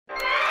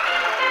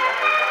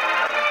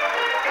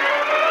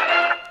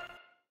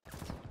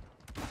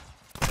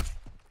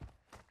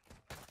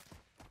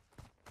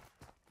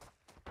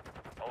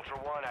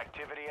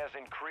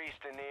Priest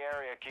in the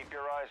area. Keep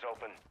your eyes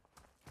open.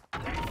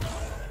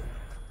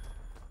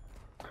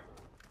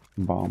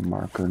 Bomb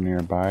marker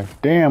nearby.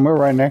 Damn, we're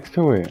right next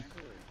to it.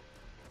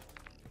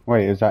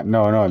 Wait, is that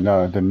no,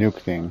 the nuke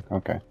thing?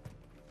 Okay.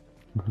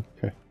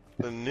 Okay.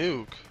 The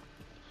nuke.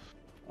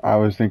 I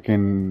was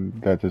thinking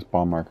that this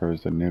bomb marker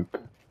was the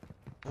nuke.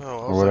 Oh,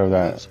 Or whatever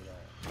that. is.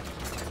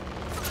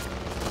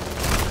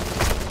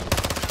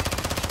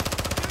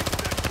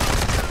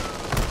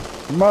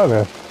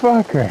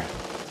 Motherfucker!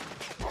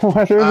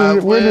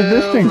 Where did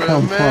this thing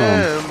come from?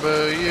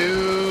 Remember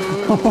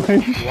you.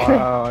 Holy shit!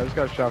 Wow, I just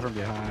got shot from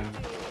behind.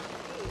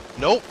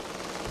 Nope.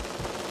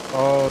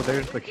 Oh,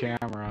 there's the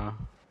camera.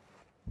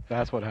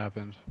 That's what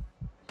happened.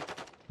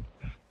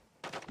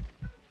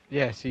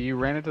 Yeah, see, you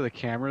ran into the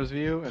camera's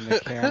view, and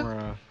the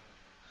camera...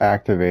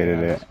 Activated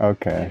it.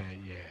 Okay.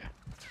 Yeah,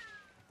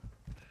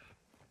 yeah.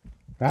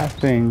 That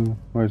thing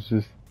was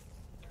just...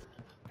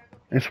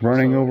 It's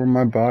running over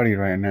my body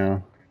right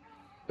now.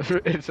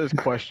 It says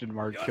question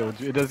mark killed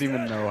you. It doesn't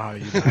even know how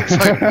you died. It's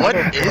like, what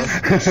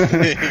is this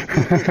thing?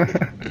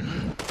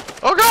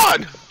 Oh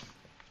god!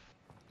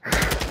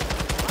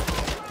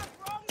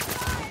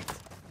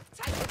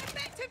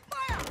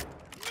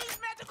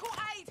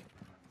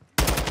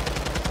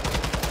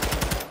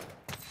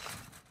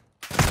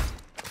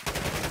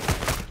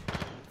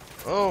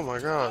 Oh my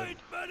god.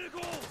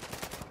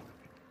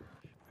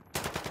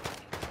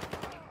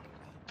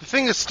 The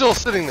thing is still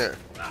sitting there.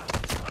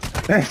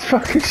 It's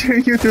fucking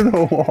shooting you through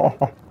the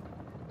wall.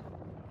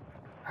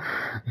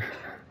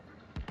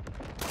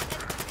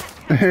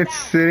 It's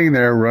sitting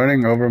there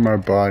running over my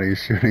body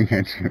shooting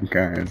at you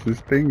guys. This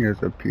thing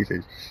is a piece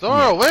of shit.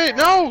 Zoro, wait,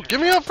 no! Get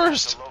me up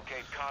first!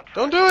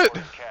 Don't do it!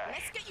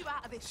 Let's get you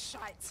out of this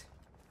shite.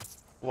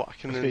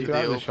 Walking Let's get into you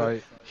out the of the open.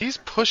 shite. He's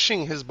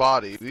pushing his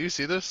body. Do you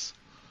see this?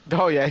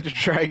 Oh yeah, just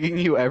dragging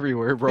you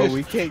everywhere, bro.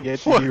 We can't get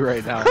to you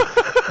right now.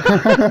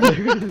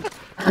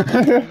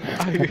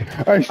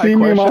 I see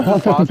me question on the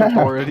the boss map.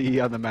 authority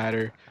on the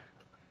matter.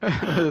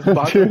 This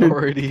boss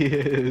authority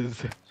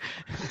is...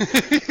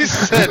 He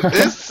said,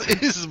 this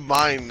is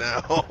mine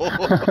now.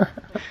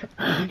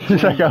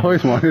 He's like, I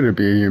always wanted to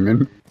be a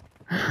human.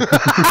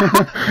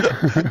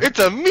 It's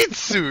a meat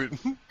suit!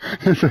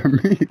 It's a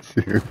meat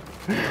suit.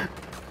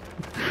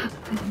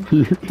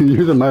 You're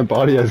using my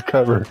body as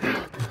cover.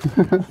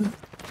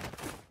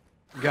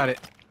 Got it.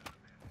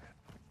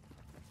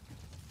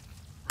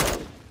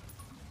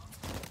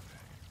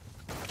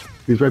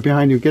 He's right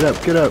behind you. Get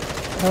up, get up.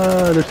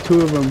 Ah, there's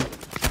 2 of them.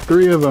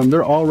 3 of them.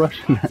 They're all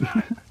rushing at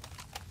me.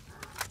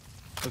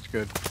 That's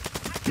good.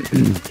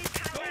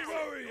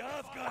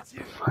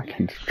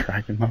 Fucking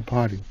dragging my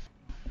body.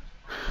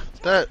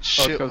 That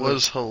shit because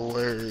was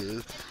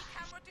hilarious.